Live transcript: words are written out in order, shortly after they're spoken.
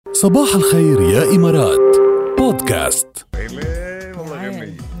صباح الخير يا امارات بودكاست. والله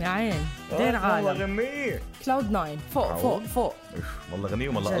غنية يا عين غير عالم. والله غنية كلاود 9 فوق والله غنية.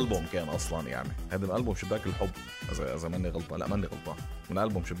 ومالله ألبوم كان أصلا، يعني هذا من ألبوم شباك الحب إذا ماني غلطان. لا ماني غلطان، من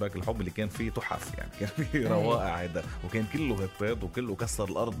ألبوم شباك الحب اللي كان فيه تحف، يعني كان فيه روائع هيدا، وكان كله هتات وكله كسر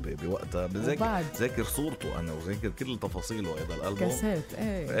الأرض بوقتها. ذاكر صورته أنا وذاكر كل تفاصيله هذا الألبوم. كاسات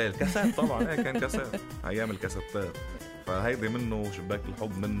الكاسات طبعا كان كاسات أيام الكاساتات. فهيدي منه شباك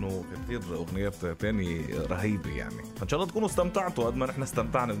الحب، منه كثير أغنيات تاني رهيبة يعني. فإن شاء الله تكونوا استمتعتوا قد ما نحن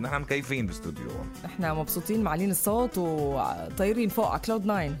استمتعنا. نحن مكيفين باستوديو، احنا مبسوطين معلين الصوت وطايرين فوق على كلاود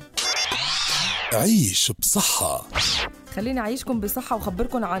 9. عيش بصحة. خليني أعيشكم بصحة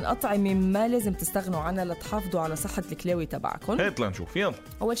وخبركم عن أطعمة ما لازم تستغنوا عنها لتحافظوا على صحة الكلى تبعكم. هات لنشوف يلا.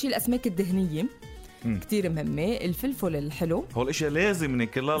 أول شيء الأسماك الدهنية كتير مهمة. الفلفل الحلو، هو الاشياء لازم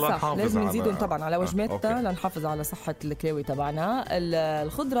ناكلها لنحافظ، لازم نزيدهم طبعا على وجباتنا لنحافظ على صحة الكلى تبعنا.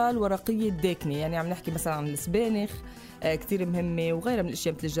 الخضرة الورقية الداكنة، يعني عم نحكي مثلا عن السبانخ كتير مهمة، وغيرها من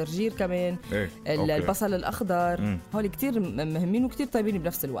الاشياء مثل الجرجير كمان. البصل الأخضر هول كتير مهمين وكتير طيبين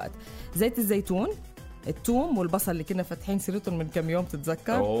بنفس الوقت. زيت الزيتون، الثوم والبصل اللي كنا فاتحين سيرتهم من كم يوم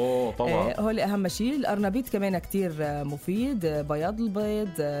تتذكر. طبعا هول اهم شيء. القرنبيط كمان كتير مفيد، بياض البيض،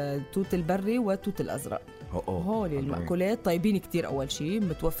 توت البري والتوت الازرق. هول المأكولات طيبين كتير. اول شيء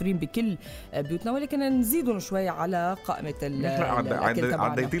متوفرين بكل بيوتنا، ولكن نزيدهم شوي على قائمة الاكل تبعنا.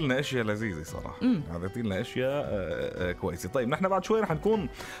 عديتي لنا اشياء لذيذة صراحة. عديتي لنا اشياء كويسة. طيب نحن بعد شوي رح نكون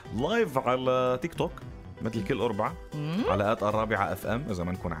لايف على تيك توك مثل كل أربعة على الرابعة FM. إذا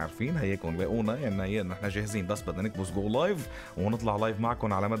ما نكون عارفين هيكون لاقونا، يعني نحن جاهزين، بس بدنا نكبس جو لايف ونطلع لايف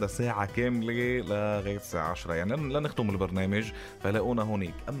معكم على مدى ساعة كاملة لغاية الساعة 10، يعني لنختم البرنامج. فلاقونا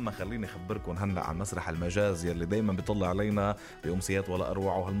هونيك. أما خليني أخبركم هلا عن مسرح المجاز يلي دايما بيطلع علينا بأمسيات ولا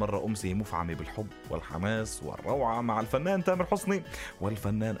أروع. وهالمرة أمسية مفعمة بالحب والحماس والروعة مع الفنان تامر حسني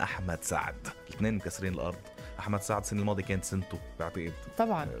والفنان أحمد سعد. الاثنين مكسرين الأرض. أحمد سعد السنة الماضية كانت سنته بعتقد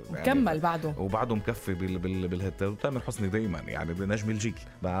طبعا، يعني كمل بعده وبعده مكفي بالهتال. وتامر حسني دايما يعني بنجم الجيل.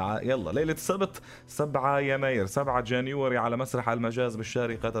 يلا ليلة السبت 7 يناير 7 جانيوري على مسرح المجاز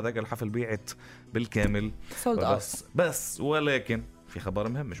بالشارقة. تذاكر الحفل بيعت بالكامل بس ولكن في خبر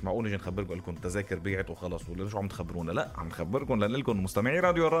مهم. مش معقول نجي نخبركم لكم التذاكر بيعت وخلص ولا شو عم تخبرونا. لا، عم نخبركم لأنكم مستمعي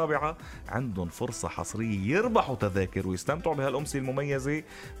راديو الرابعة عندهم فرصة حصرية يربحوا تذاكر ويستمتعوا بهالأمسية المميزة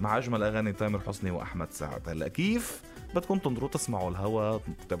مع أجمل أغاني تامر حسني وأحمد سعد. هلا كيف بدكم تنظروا تسمعوا الهوا؟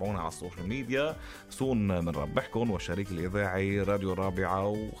 تتابعونا على السوشيال ميديا. سون من ربحكم والشريك الإذاعي راديو الرابعة.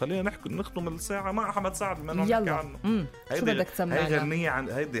 وخلينا نختم الساعة مع أحمد سعد بما نحكي عنه. شو بدك تسمعنا؟ هي غنية عن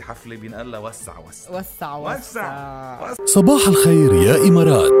هيدي حفلة بينقال لها وسع. صباح الخير يا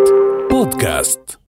إمارات بودكاست.